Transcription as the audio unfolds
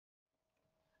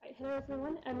Right, hello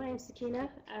everyone, my name is Sakina,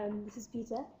 this is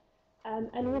Peter, and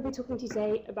we'll be talking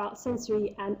today about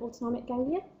sensory and autonomic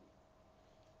ganglia.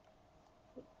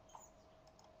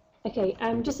 Okay,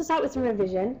 just to start with some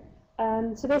revision,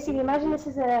 so basically imagine this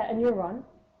is a neuron,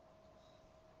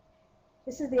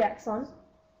 this is the axon,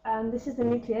 this is the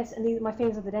nucleus, and these, my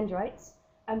fingers are the dendrites,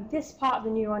 and this part of the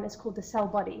neuron is called the cell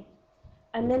body.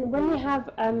 And then when we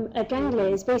have a ganglia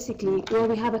is basically where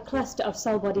we have a cluster of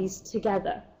cell bodies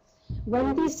together.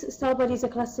 When these cell bodies are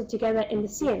clustered together in the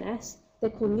CNS, they're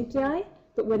called nuclei,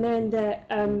 but when they're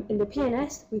in the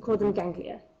PNS, we call them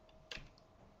ganglia.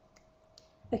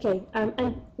 Okay,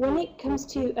 and when it comes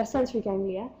to a sensory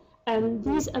ganglia,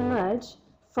 these emerge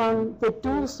from the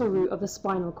dorsal root of the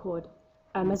spinal cord.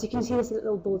 As you can see, there's a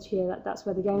little bulge here, that's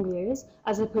where the ganglia is,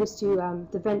 as opposed to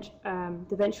the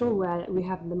ventral, where we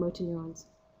have the motor neurons.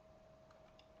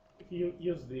 If you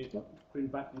use the screen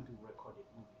back into recorded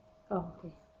movie. Oh,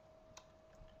 okay.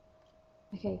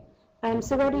 Okay,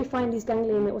 so where do we find these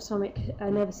ganglia in the autonomic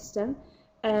nervous system?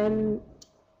 In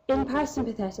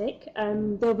parasympathetic,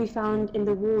 they'll be found in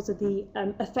the walls of the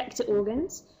effector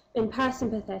organs. In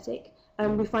parasympathetic,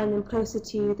 we find them closer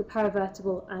to the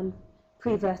paravertebral and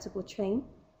prevertebral chain.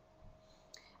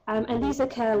 And these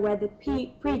occur where the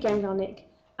preganglionic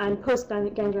and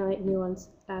postganglionic neurons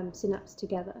synapse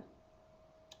together.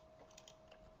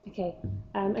 Okay,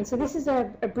 and so this is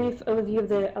a brief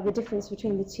overview of the difference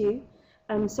between the two.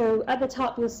 So at the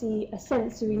top you'll see a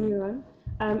sensory neuron,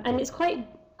 and it's quite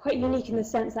unique in the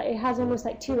sense that it has almost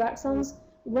like two axons,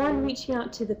 one reaching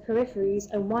out to the peripheries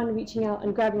and one reaching out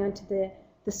and grabbing onto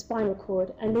the spinal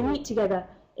cord, and they meet together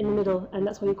in the middle, and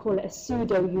that's why we call it a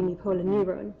pseudo-unipolar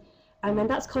neuron. And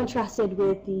that's contrasted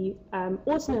with the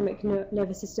autonomic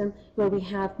nervous system, where we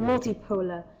have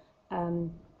multipolar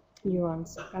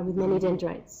neurons with many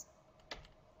dendrites.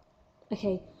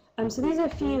 Okay, so these are a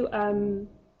few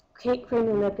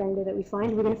cranial nerve ganglia that we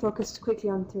find. We're going to focus quickly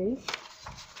on three.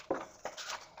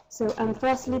 So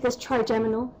firstly, there's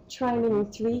trigeminal, tri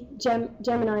meaning three,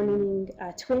 Gemini meaning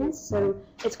twins. So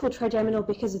it's called trigeminal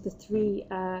because of the three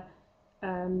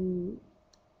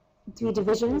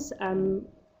divisions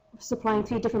supplying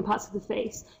three different parts of the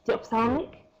face: the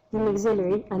ophthalmic, the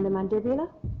maxillary, and the mandibular.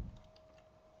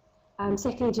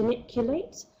 Secondly,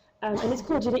 geniculate, and it's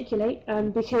called geniculate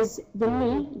because the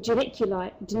knee,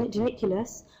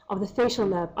 geniculus, of the facial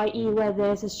nerve, i.e. where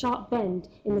there's a sharp bend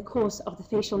in the course of the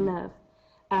facial nerve.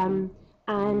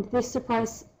 And this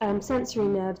supplies sensory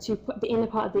nerve to the inner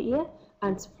part of the ear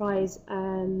and supplies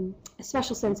a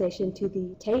special sensation to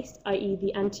the taste, i.e.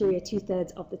 the anterior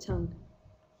 2/3 of the tongue.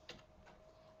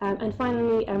 And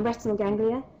finally, retinal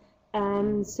ganglia.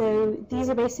 So these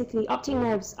are basically optic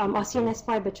nerves, are CNS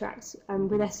fiber tracts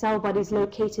with their cell bodies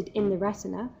located in the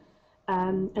retina.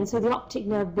 And so the optic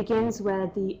nerve begins where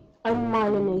the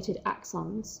unmyelinated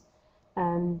axons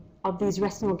of these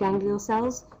retinal ganglial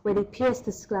cells, where they pierce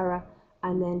the sclera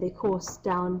and then they course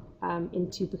down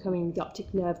into becoming the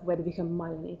optic nerve, where they become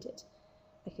myelinated.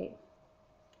 Okay.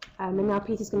 And now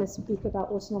Peter's going to speak about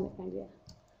autonomic ganglia.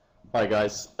 Hi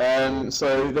guys,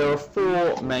 so there are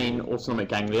four main autonomic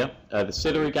ganglia: the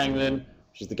ciliary ganglion,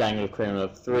 which is the ganglion of cranial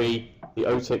nerve 3, the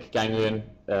otic ganglion,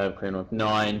 cranial nerve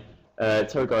 9,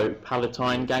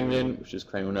 Pterygopalatine Ganglion, which is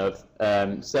cranial nerve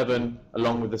 7,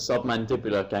 along with the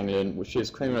submandibular ganglion, which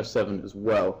is cranial nerve 7 as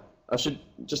well. I should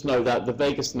just note that the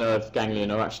vagus nerve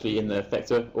ganglion are actually in the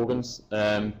effector organs,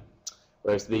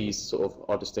 whereas these sort of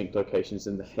are distinct locations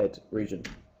in the head region.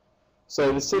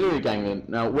 So the ciliary ganglion,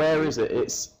 now where is it?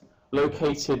 It's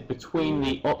located between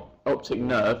the optic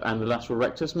nerve and the lateral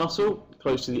rectus muscle,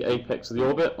 close to the apex of the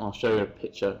orbit. I'll show you a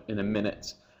picture in a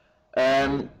minute.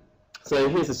 So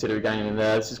here's the ciliary ganglion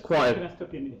there. This is quite Can I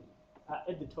stop you a minute?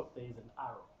 At the top there is an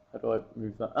arrow. How do I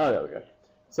move that? Oh, there we go.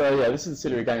 So yeah, this is the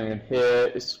ciliary ganglion here.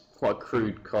 It's quite a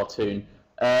crude cartoon.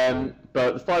 But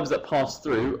the fibers that pass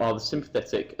through are the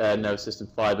sympathetic nervous system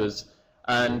fibers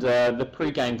and the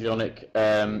preganglionic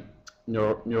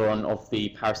neuron of the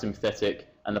parasympathetic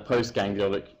and the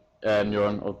postganglionic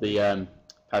neuron of the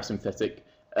parasympathetic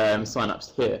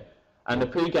synapse here. And the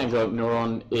preganglionic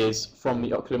neuron is from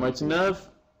the oculomotor nerve,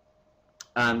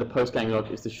 and the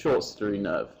postganglionic is the short ciliary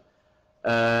nerve.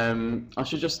 I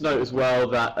should just note as well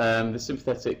that the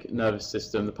sympathetic nervous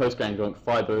system, the postganglionic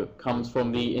fiber, comes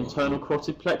from the internal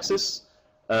carotid plexus,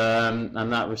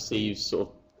 and that receives sort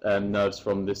of nerves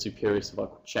from the superior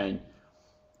cervical chain.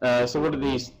 So what do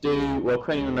these do? Well,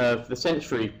 cranial nerve, the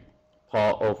sensory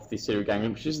part of the ciliary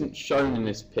ganglion, which isn't shown in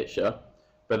this picture,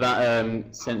 but that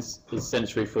is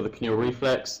sensory for the conial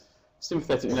reflex.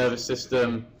 Sympathetic nervous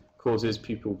system causes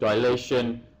pupil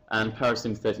dilation, and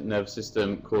parasympathetic nervous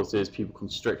system causes pupil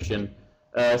constriction.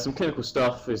 Some clinical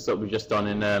stuff is that we've just done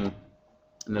in the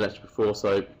lecture before,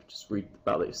 so just read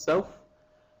about it yourself.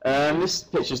 This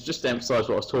picture is just to emphasise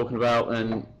what I was talking about,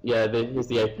 and yeah, here's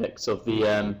the apex of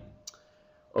the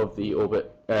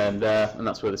orbit there, and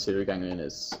that's where the ciliary ganglion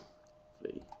is.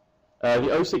 The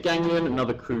otic ganglion,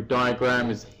 another crude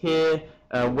diagram, is here.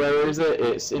 Where is it?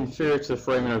 It's inferior to the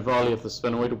foramen ovale of the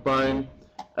sphenoidal bone.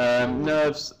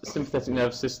 Nerves, sympathetic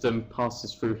nervous system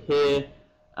passes through here,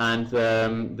 and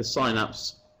the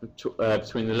synapse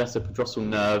between the lesser prodrossal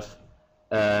nerve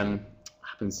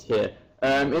happens here.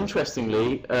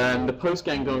 Interestingly, the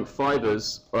postganglionic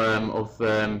fibres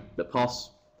that pass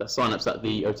the synapse at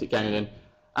the otic ganglion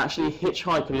actually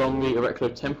hitchhike along the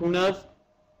auriculotemporal nerve,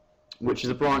 which is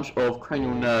a branch of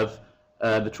cranial nerve,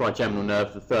 the trigeminal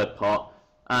nerve, the third part.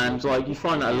 And like you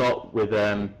find that a lot with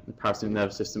the parasympathetic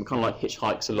nervous system, kind of like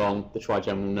hitchhikes along the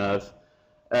trigeminal nerve,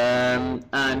 and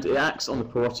it acts on the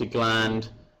parotid gland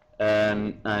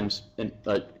and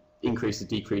increases,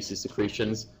 decreases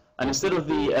secretions. And instead of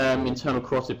the internal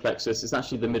carotid plexus, it's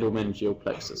actually the middle meningeal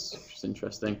plexus, which is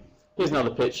interesting. Here's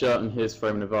another picture, and here's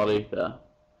foramen ovale there.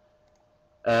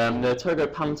 The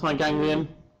Pterygopalatine Ganglion.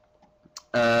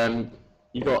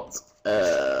 You've got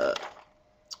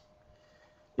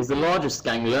is the largest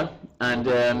ganglia, and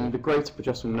the greater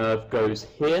prodrossal nerve goes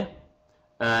here,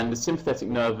 and the sympathetic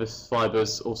nervous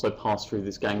fibres also pass through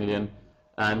this ganglion,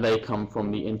 and they come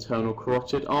from the internal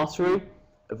carotid artery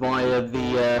via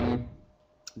the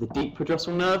deep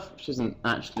prodrossal nerve, which isn't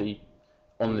actually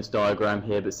on this diagram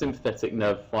here, but sympathetic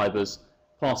nerve fibres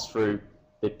pass through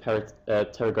the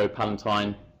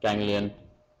Pterygopalatine Ganglion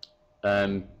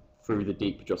through the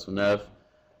deep prodrossal nerve.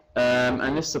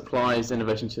 And this supplies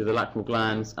innervation to the lacrimal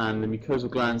glands and the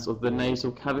mucosal glands of the nasal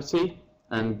cavity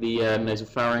and the nasal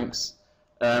pharynx.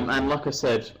 And like I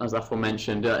said, as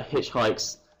aforementioned,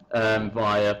 hitchhikes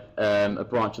via a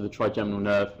branch of the trigeminal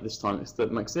nerve. This time it's the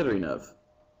maxillary nerve.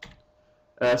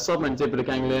 Submandibular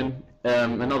ganglion,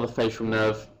 another facial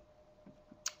nerve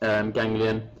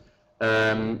ganglion.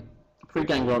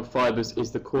 Preganglionic fibres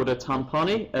is the chorda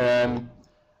tympani.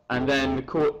 And then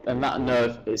that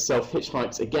nerve itself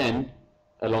hitchhikes again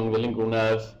along the lingual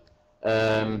nerve,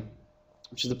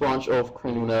 which is a branch of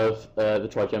cranial nerve, the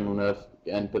trigeminal nerve,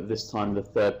 again, but this time the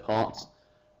third part.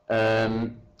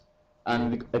 And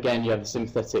again, you have the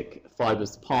sympathetic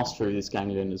fibres that pass through this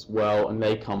ganglion as well, and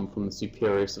they come from the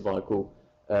superior cervical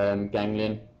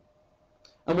ganglion.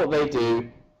 And what they do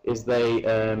is they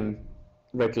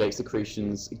regulate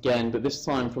secretions again, but this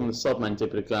time from the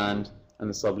submandibular gland and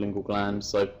the sublingual gland.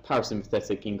 So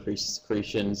parasympathetic increases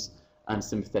secretions, and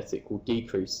sympathetic will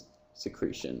decrease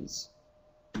secretions.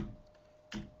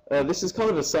 This is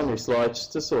kind of a summary slide,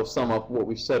 just to sort of sum up what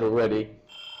we've said already.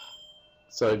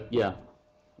 So yeah.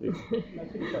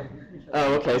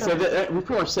 Oh, okay. So we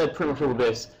pretty much said pretty much all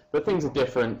this, but things are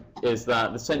different. Is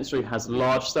that the sensory has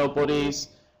large cell bodies,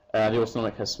 the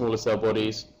autonomic has smaller cell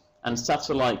bodies, and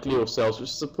satellite glial cells, which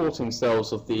are supporting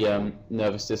cells of the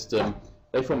nervous system.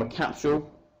 They form a capsule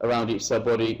around each cell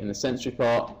body in the sensory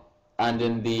part, and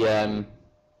in the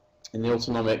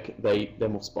autonomic, they're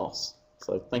more sparse.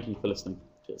 So thank you for listening.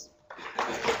 Cheers.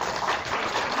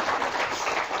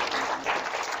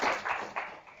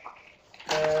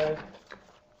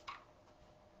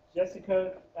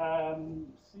 Jessica,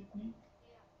 Sydney?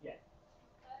 Yeah.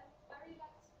 I really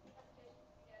liked the presentation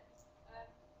again.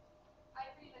 I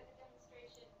really liked the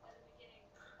demonstration at the beginning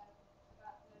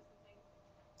about those things.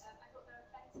 I thought there were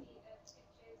plenty of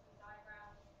pictures and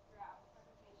diagrams throughout the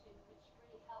presentation, which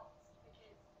really helped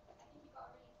because I think you've got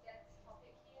a really dense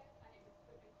topic here, and it would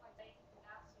have been quite vague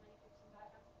without so many pictures and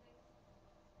diagrams and things.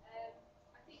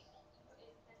 I think you put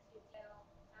in plenty of detail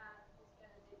and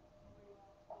altogether did really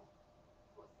well with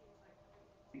what seems like a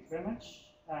really good. Thank you very much.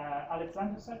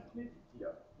 Alexander, sir, please?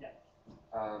 Yeah. Yeah.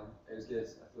 It was good.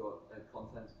 I thought the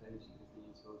content page would be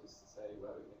useful just to say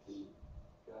where we're going to be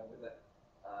going with it.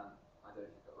 I don't know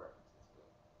if you've got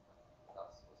references, but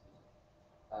that's what's useful.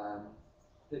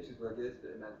 Pictures were good,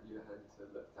 but it meant you were having to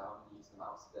look down and use the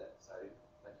mouse a bit, so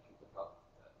then you could look up.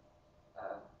 But,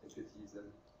 it's good to use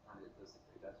them, and it does look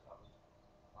pretty dense.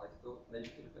 I thought maybe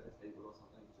you could have put a table or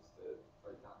something just to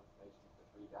break down information for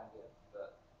 3 ganglia,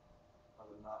 but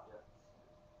other than that, yeah.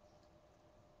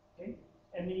 Okay.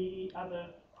 Any other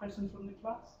questions from the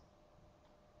class?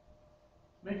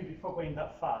 Maybe before going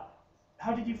that far,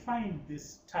 how did you find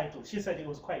this title? She said it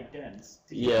was quite dense.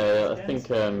 Yeah, I think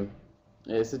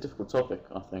it's a difficult topic,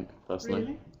 I think, personally.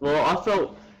 Really? Well, I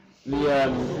felt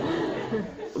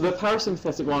the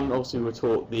parasympathetic one obviously we were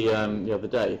taught the other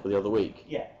day or the other week.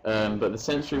 Yeah. But the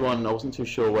sensory one, I wasn't too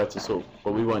sure where to sort of,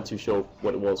 well, we weren't too sure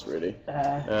what it was really.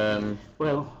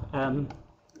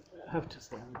 have to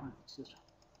say.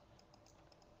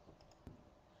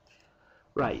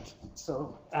 Right.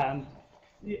 So,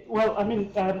 well, I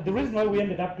mean, the reason why we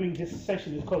ended up doing this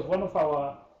session is because one of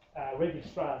our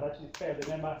registrars actually failed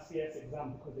an MRCS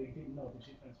exam because they didn't know the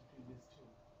difference between these two.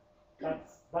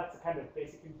 That's the kind of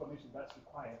basic information that's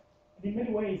required. And in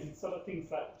many ways, it's sort of things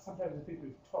that sometimes we think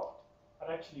we've taught, but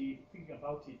actually thinking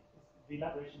about it, the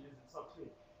elaboration isn't so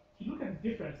clear. If you look at the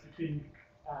difference between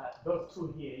those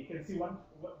two here, you can see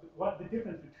what the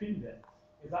difference between them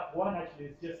is that one actually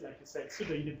is just like you said,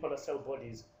 pseudo-unipolar cell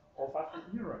bodies of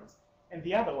afferent neurons, and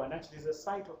the other one actually is a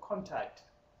site of contact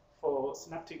for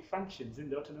synaptic functions in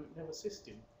the autonomic nervous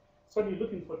system. So when you're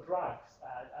looking for drugs,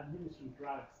 administering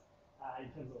drugs in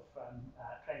terms of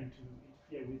trying to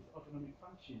interfere with autonomic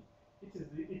function,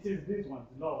 it is these ones,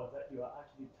 the lower, that you are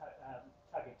actually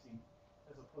targeting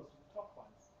as opposed to the top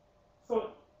ones.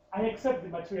 So I accept the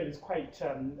material is quite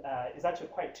is actually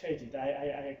quite turgid.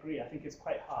 I agree. I think it's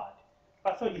quite hard.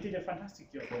 But I thought you did a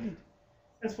fantastic job on it.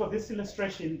 As for this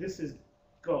illustration, this is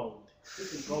gold.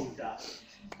 This is gold dust.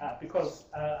 Because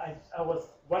I was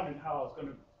wondering how I was going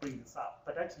to bring this up.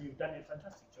 But actually, you've done a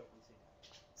fantastic job with it.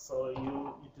 So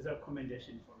you deserve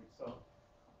commendation for it. So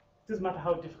it doesn't matter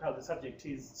how difficult the subject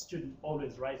is, students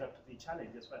always rise up to the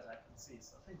challenge as far as I can see.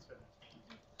 So thanks very much.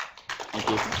 Thank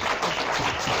you.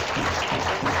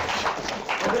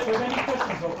 Are there any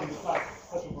questions from the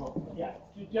class? First of all, yeah.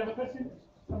 Do you have a question?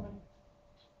 Somebody?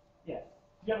 Yeah.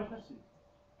 Do you have a question?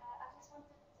 I just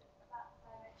wondered about the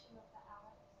direction of the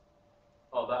arrows.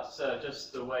 Oh, that's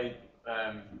just the way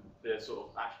the sort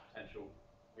of action potential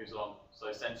moves along.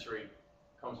 So sensory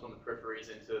comes from the peripheries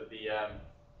into the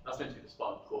that's meant to be the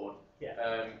spinal cord.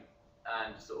 Yeah.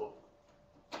 And sort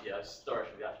of it's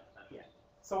direction of the action potential. Yeah.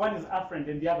 So one is afferent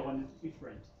and the other one is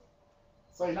efferent.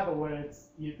 So in other words,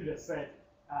 you could have said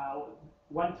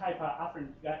one type are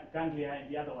afferent ganglia and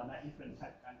the other one are efferent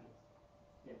type ganglia.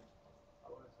 Yeah. I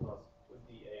wanted to ask, with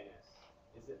the ANS,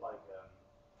 is it like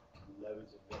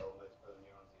loads of little motor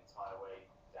neurons the entire way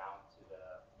down to the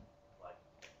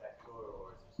effector,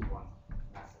 or is it just one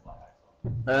massive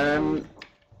axon?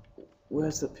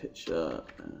 Where's the picture?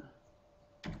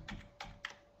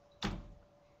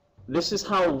 This is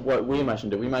how we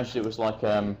imagined it. We imagined it was like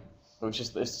it was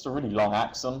just it's a really long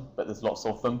axon, but there's lots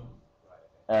of them.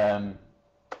 Right.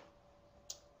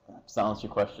 Does that answer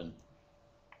your question?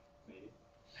 Maybe.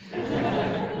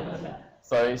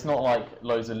 So it's not like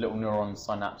loads of little neurons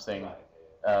synapsing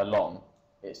long.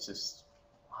 It's just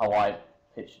how I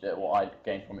pictured it, what I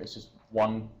gained from it. It's just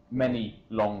many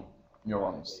long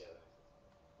neurons.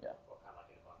 Yeah. What, kind of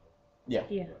like in a bundle? Yeah.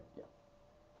 Yeah.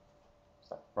 Is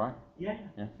that right? Yeah.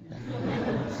 Yeah.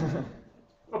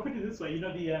 Well, put it this way, you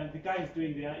know, the guys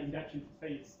doing their induction for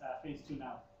phase 2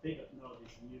 now, they got know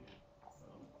this and you do.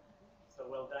 So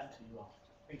well done to you all.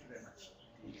 Thank you very much.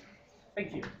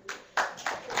 Thank you.